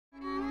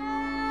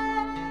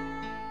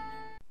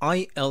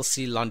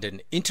ILC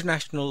London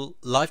International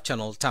Live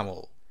Channel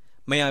Tamil.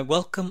 May I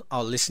welcome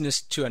our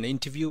listeners to an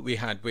interview we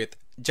had with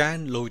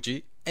Jan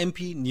Logie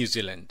MP New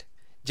Zealand.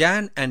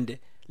 Jan and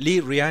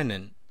Lee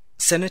Rhiannon,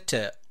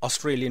 Senator,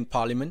 Australian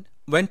Parliament,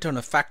 went on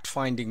a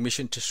fact-finding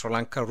mission to Sri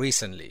Lanka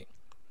recently.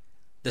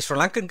 The Sri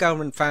Lankan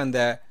government found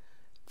their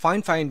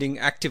find-finding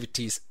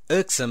activities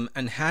irksome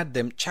and had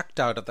them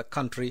chucked out of the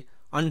country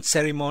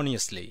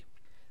unceremoniously.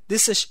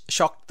 This has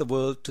shocked the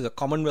world to the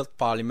Commonwealth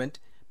Parliament.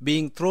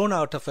 Being thrown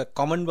out of a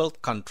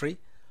Commonwealth country,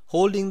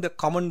 holding the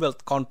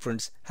Commonwealth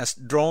Conference has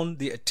drawn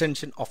the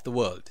attention of the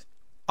world.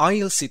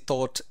 ILC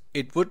thought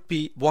it would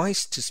be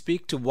wise to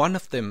speak to one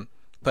of them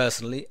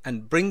personally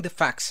and bring the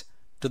facts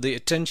to the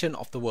attention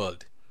of the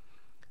world.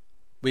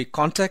 We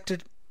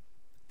contacted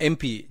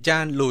MP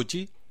Jan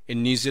Logie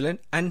in New Zealand,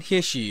 and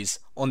here she is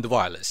on the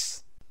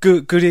wireless.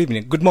 Good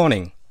evening. Good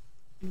morning.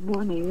 Good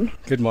morning.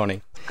 Good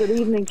morning. Good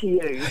evening to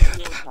you,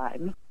 your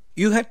time.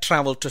 You had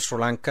travelled to Sri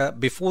Lanka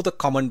before the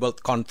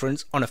Commonwealth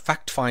Conference on a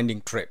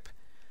fact-finding trip.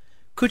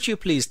 Could you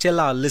please tell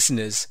our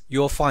listeners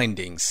your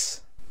findings?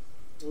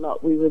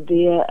 Look, we were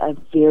there a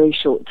very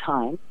short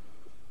time,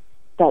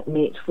 but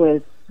met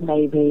with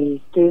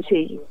maybe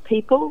 30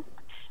 people,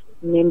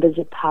 members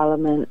of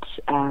Parliament,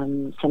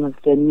 some of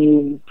the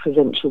new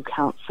provincial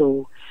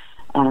council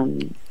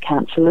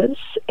councillors,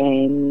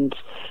 and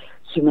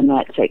human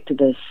rights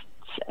activists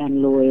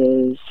and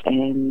lawyers,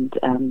 and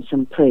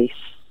some priests.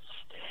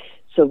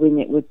 So we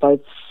met with both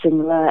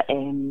Sinhala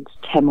and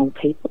Tamil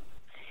people,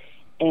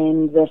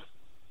 and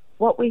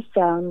what we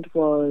found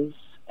was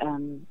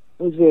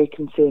very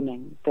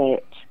concerning.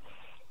 That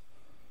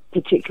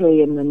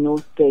particularly in the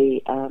north,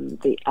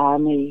 the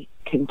army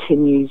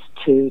continues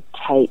to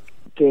take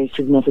very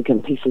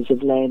significant pieces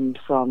of land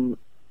from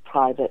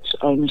private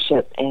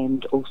ownership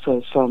and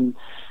also from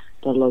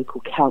the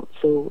local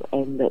council,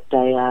 and that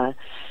they are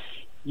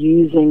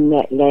using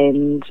that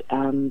land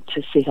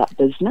to set up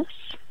business,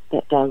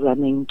 that they're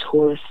running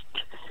tourist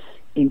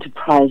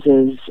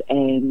enterprises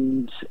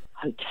and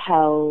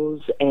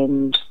hotels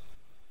and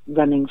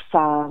running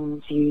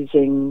farms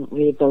using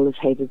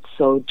rehabilitated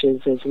soldiers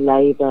as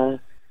labour,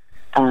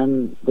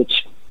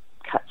 which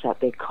cuts out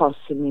their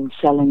costs, and then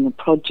selling the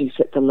produce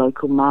at the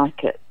local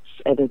markets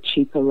at a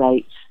cheaper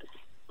rate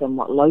than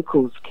what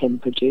locals can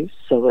produce.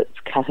 So it's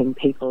cutting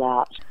people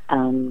out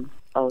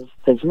of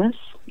business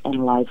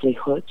and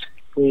livelihood.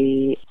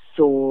 We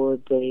saw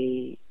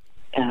the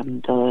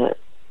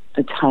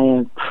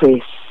entire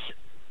press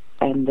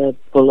and the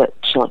bullet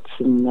shots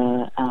in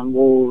the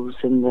walls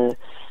and the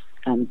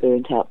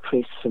burnt out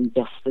press from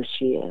just this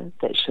year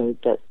that showed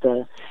that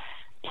the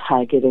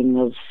targeting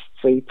of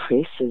free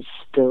press is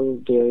still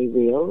very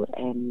real,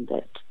 and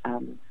that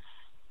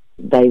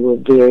they were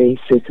very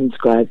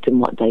circumscribed in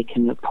what they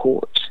can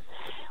report.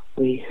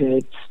 We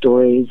heard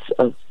stories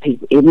of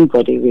people,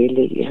 anybody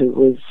really, who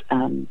was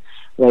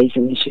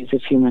raising issues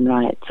of human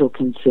rights or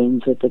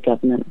concerns with the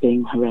government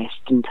being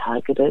harassed and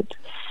targeted.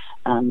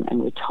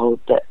 And we're told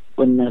that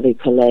when Navi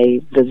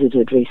Pillay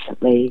visited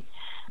recently,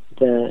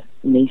 the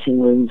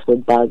meeting rooms were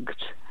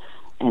bugged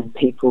and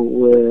people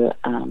were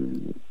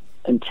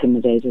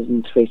intimidated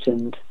and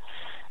threatened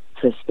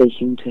for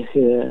speaking to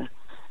her.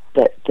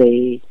 That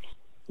the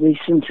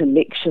recent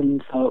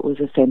election, so it was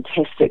a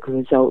fantastic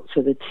result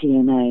for the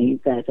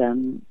TNA, that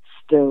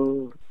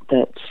still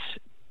that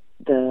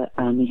the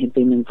army had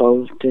been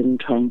involved in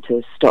trying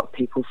to stop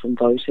people from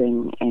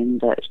voting, and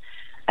that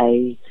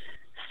a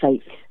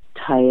fake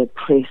Thai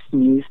press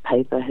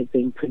newspaper had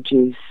been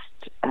produced,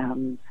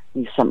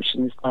 the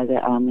assumption is by the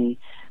army,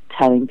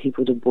 telling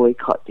people to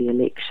boycott the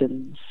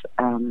elections.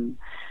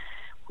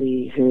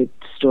 We heard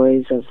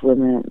stories of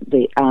women,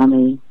 the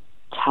army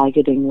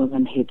targeting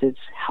women-headed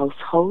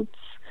households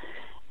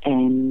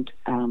and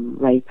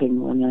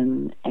raping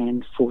women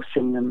and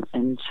forcing them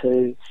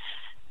into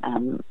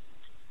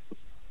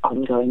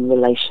ongoing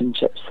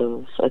relationships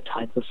of a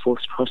type of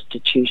forced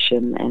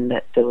prostitution, and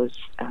that there was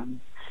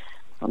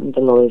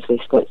the lawyers we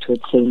spoke to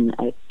had seen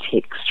a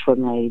text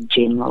from a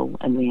general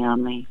in the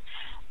army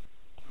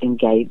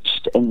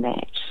engaged in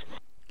that.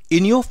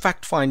 In your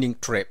fact-finding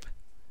trip,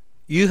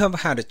 you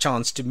have had a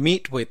chance to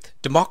meet with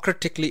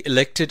democratically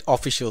elected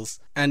officials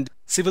and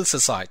civil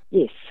society.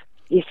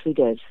 Yes, we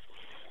did.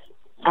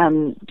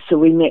 So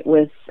we met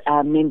with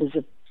members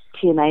of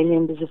TNA,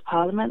 members of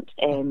Parliament,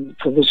 and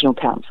Provisional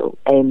Council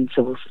and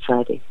civil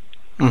society.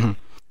 Mm-hmm.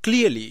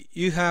 Clearly,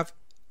 you have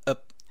a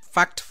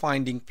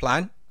fact-finding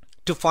plan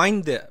to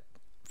find the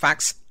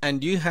facts,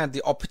 and you had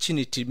the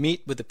opportunity to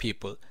meet with the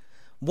people.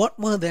 What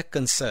were their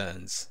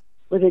concerns?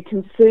 Well, the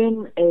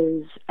concern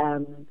is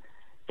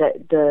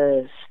that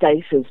the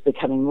state is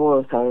becoming more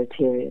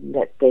authoritarian,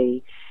 that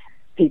the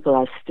people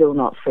are still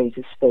not free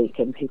to speak,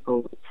 and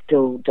people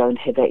still don't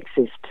have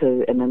access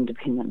to an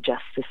independent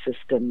justice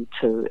system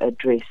to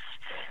address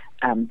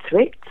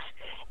threats,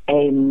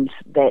 and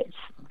that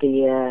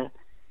their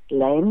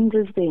land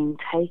is being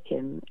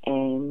taken,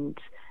 and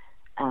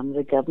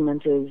the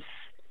government is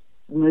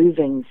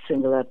moving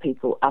similar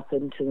people up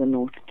into the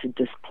north to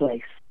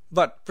displace.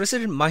 But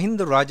President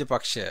Mahinda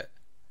Rajapaksa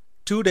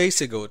 2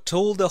 days ago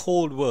told the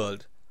whole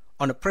world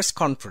on a press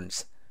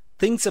conference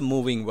things are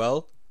moving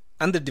well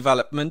and the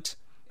development,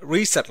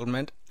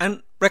 resettlement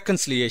and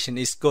reconciliation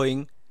is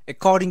going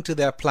according to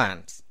their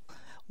plans.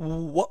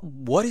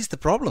 What is the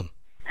problem?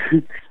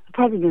 The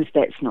problem is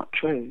that's not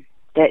true.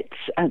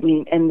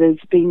 And there's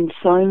been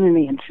so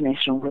many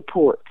international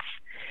reports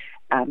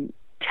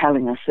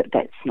telling us that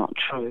that's not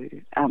true.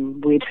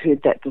 We'd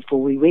heard that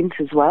before we went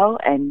as well,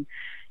 and,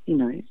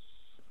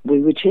 we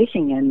were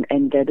checking,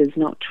 and that is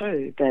not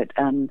true. That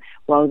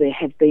while there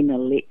have been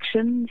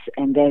elections,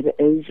 and that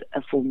is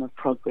a form of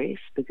progress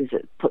because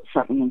it puts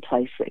something in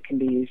place that can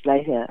be used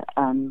later,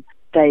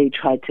 they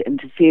tried to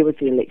interfere with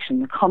the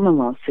election. The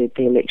Commonwealth said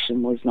the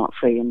election was not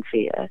free and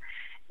fair,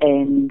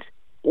 and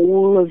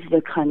all of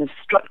the kind of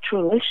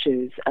structural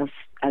issues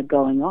are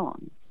going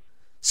on.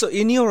 So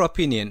in your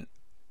opinion,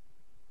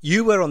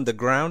 you were on the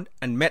ground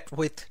and met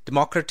with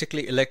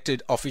democratically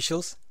elected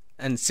officials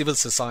and civil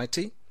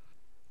society.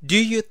 Do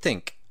you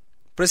think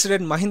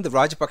President Mahinda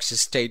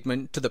Rajapaksa's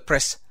statement to the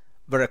press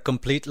were a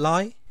complete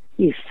lie?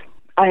 Yes.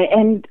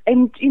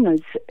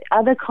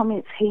 Other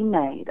comments he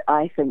made,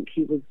 I think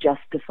he was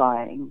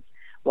justifying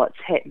what's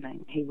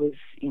happening. He was,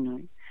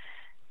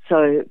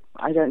 so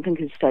I don't think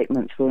his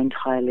statements were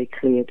entirely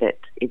clear that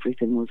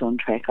everything was on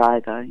track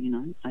either,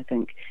 I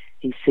think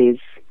he says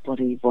what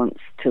he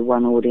wants to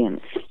one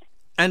audience.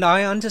 And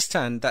I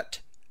understand that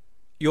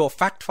your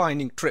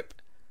fact-finding trip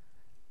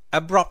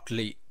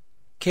abruptly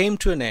came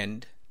to an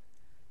end.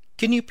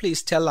 Can you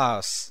please tell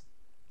us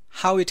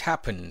how it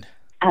happened?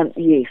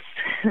 Yes,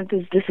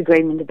 there's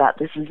disagreement about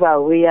this as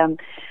well.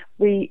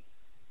 We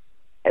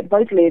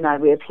both Lee and I,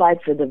 we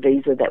applied for the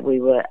visa that we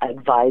were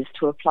advised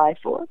to apply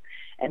for,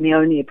 and the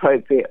only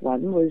appropriate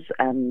one was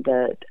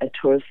a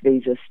tourist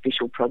visa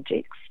special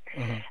projects.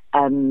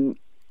 Mm-hmm.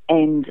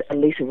 And a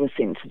letter was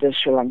sent to the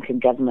Sri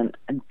Lankan government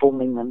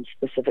informing them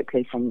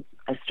specifically from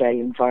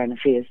Australian Foreign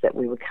Affairs that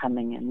we were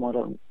coming and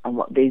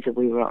what visa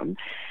we were on.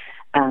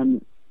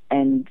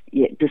 And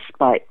yet,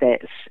 despite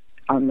that,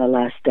 on the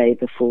last day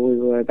before we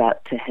were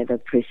about to have a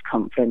press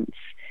conference,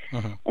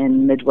 mm-hmm.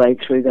 and midway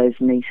through those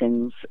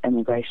meetings,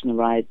 immigration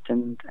arrived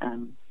and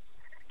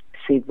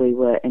said we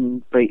were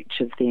in breach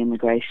of the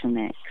Immigration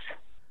Act.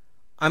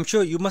 I'm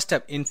sure you must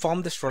have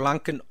informed the Sri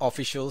Lankan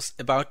officials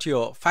about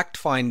your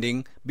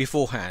fact-finding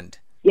beforehand.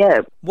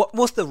 Yeah. What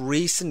was the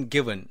reason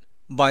given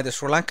by the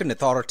Sri Lankan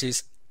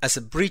authorities as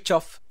a breach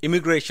of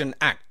Immigration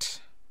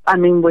Act?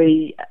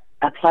 We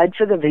applied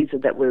for the visa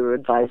that we were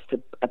advised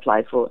to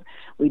apply for.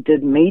 We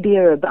did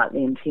media about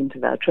the intent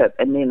of our trip,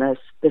 and then a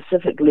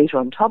specific letter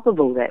on top of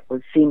all that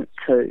was sent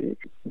to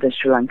the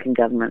Sri Lankan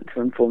government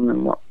to inform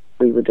them what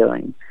we were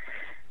doing.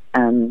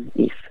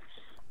 Yes.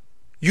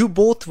 You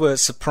both were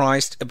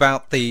surprised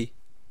about the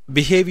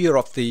behavior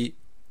of the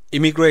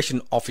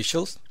immigration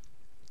officials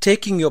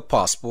taking your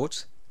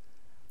passports.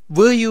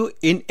 Were you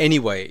in any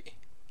way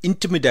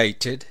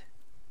intimidated,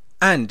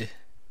 and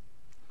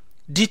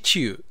did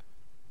you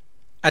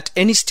at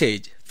any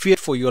stage fear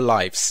for your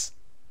lives?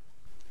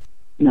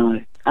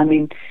 No.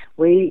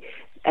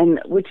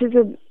 Which is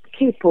a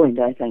key point,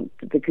 I think,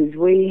 because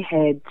we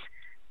had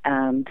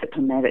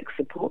diplomatic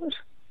support.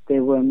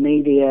 There were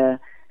media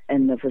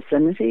in the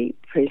vicinity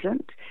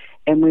present,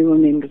 and we were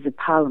members of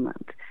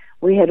parliament.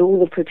 We had all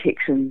the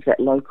protections that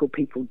local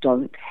people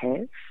don't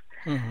have.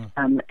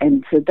 Mm-hmm.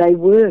 And so they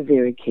were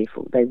very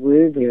careful. They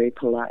were very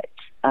polite.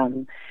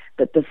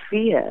 But the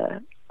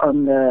fear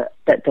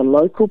that the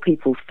local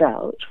people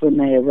felt when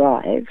they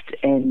arrived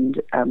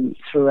and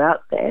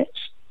throughout that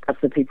of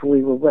the people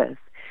we were with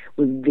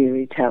was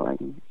very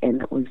telling,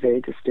 and it was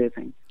very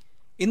disturbing.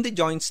 In the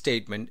joint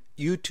statement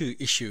you two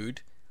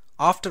issued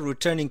after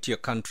returning to your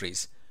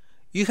countries,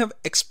 you have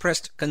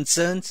expressed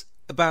concerns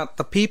about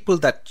the people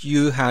that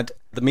you had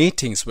the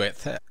meetings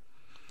with.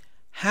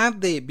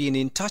 Have they been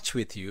in touch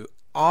with you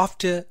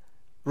after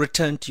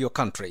return to your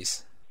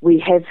countries? We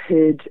have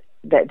heard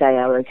that they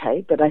are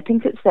okay, but I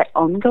think it's that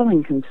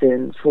ongoing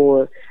concern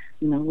for,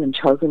 when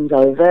Chogham's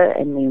over,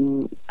 and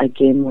then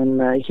again when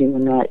the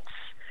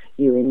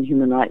UN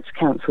Human Rights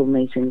Council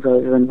meeting's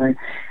over, and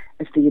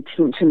if the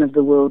attention of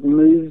the world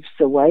moves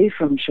away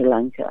from Sri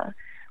Lanka,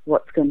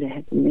 what's going to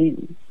happen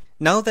then?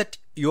 Now that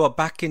you are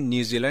back in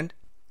New Zealand,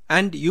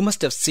 and you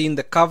must have seen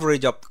the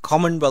coverage of the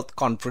Commonwealth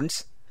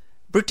Conference,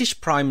 British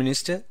Prime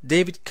Minister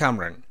David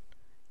Cameron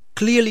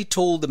clearly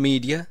told the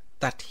media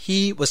that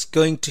he was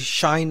going to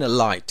shine a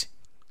light.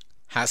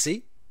 Has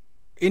he?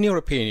 In your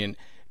opinion,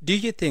 do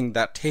you think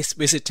that his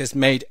visit has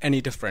made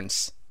any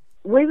difference?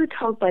 We were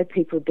told by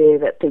people there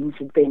that things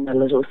had been a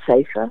little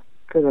safer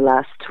for the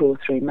last 2 or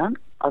 3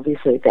 months.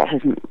 Obviously, that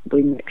hasn't,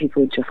 when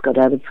people just got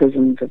out of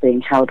prison for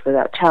being held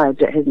without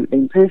charge, it hasn't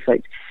been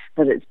perfect,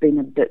 but it's been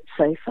a bit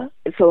safer.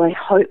 So I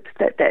hope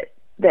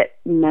that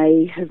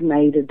may have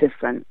made a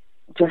difference,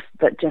 just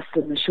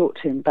in the short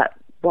term. But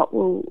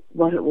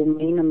what it will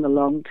mean in the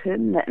long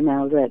term, that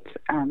now that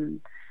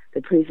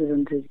the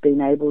President has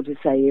been able to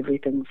say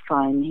everything's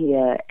fine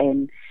here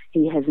and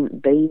he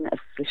hasn't been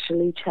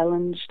officially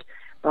challenged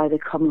by the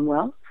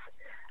Commonwealth,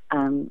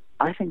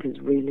 I think is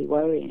really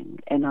worrying.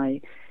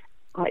 And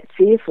quite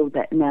fearful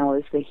that now,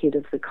 as the head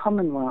of the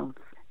Commonwealth,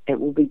 it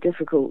will be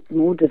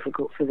more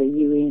difficult for the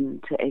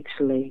UN to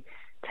actually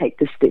take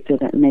the step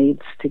that it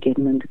needs to get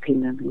an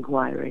independent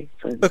inquiry.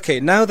 So, okay,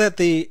 now that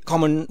the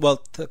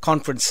Commonwealth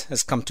Conference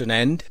has come to an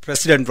end,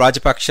 President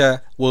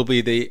Rajapaksa will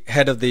be the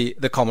head of the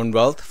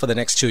Commonwealth for the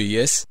next 2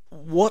 years.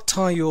 What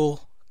are your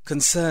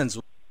concerns?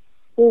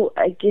 Well,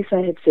 I guess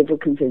I have several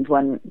concerns.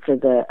 One, for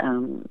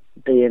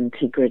the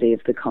integrity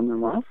of the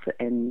Commonwealth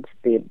and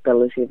the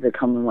ability of the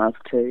Commonwealth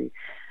to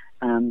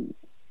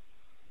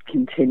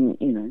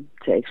continue,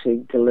 to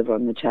actually deliver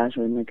on the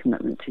Charter and the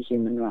commitment to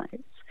human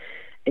rights.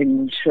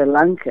 In Sri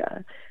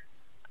Lanka,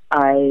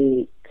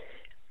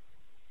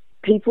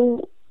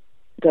 people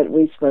that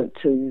we spoke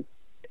to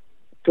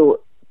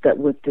thought that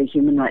with the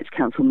Human Rights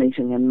Council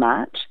meeting in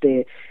March,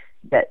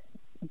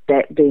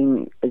 that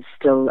being is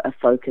still a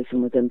focus,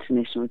 and with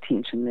international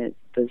attention, that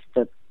there's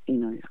the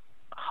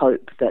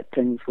hope that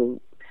things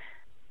will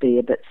be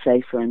a bit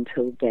safer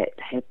until that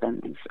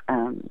happens.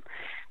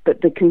 But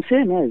the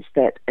concern is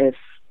that if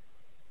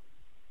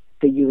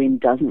the UN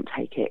doesn't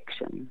take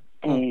action,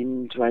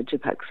 and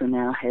Rajapaksa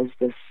now has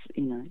this,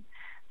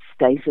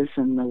 status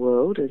in the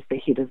world as the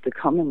head of the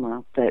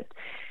Commonwealth, that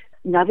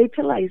Navi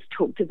Pillai's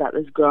talked about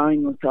this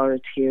growing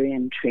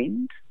authoritarian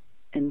trend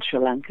in Sri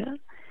Lanka,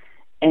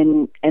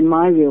 and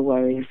my real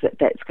worry is that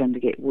that's going to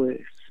get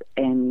worse,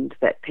 and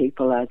that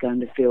people are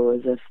going to feel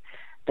as if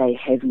they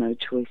have no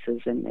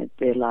choices, and that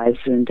their lives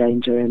are in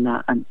danger and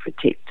are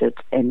unprotected,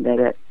 and that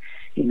it,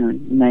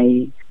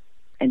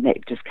 and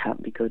that just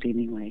can't be good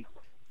anyway.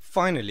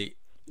 Finally,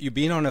 you've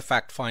been on a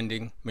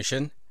fact-finding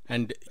mission,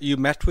 and you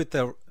met with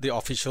the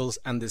officials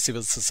and the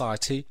civil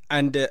society,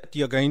 and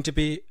you're going to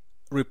be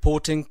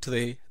reporting to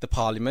the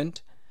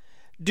Parliament.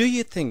 Do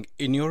you think,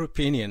 in your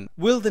opinion,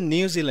 will the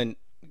New Zealand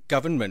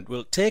government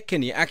will take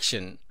any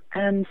action?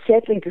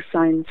 Sadly, the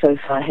signs so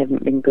far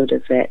haven't been good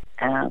of that.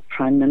 Our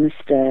Prime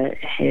Minister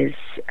has,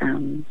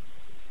 I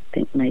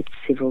think, made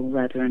several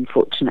rather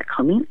unfortunate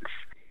comments.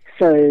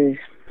 So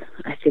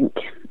I think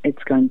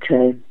it's going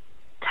to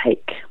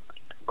take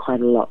quite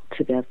a lot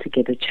to be able to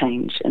get a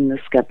change in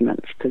this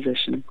government's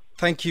position.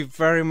 Thank you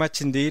very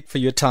much indeed for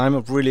your time.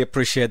 I really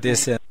appreciate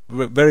this.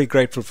 We're very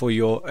grateful for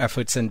your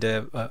efforts, and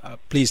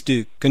please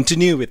do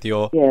continue with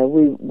your... Yeah,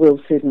 we will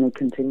certainly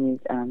continue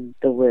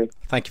the work.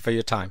 Thank you for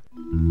your time.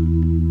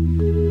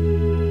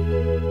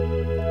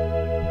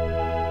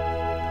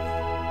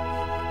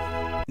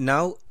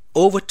 Now,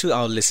 over to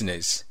our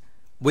listeners.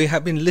 We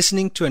have been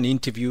listening to an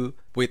interview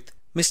with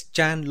Miss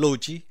Jan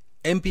Logie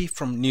MP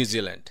from New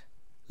Zealand.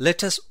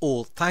 Let us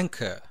all thank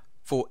her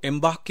for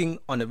embarking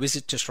on a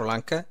visit to Sri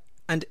Lanka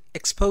and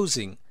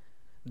exposing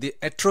the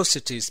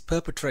atrocities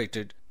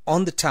perpetrated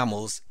on the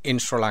Tamils in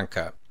Sri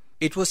Lanka.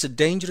 It was a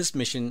dangerous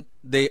mission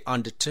they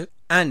undertook,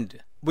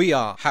 and we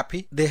are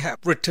happy they have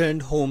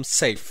returned home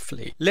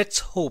safely. Let's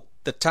hope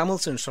the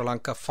Tamils in Sri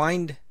Lanka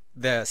find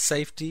their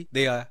safety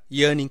they are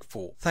yearning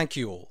for. Thank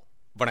you all.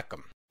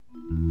 Vanakkam.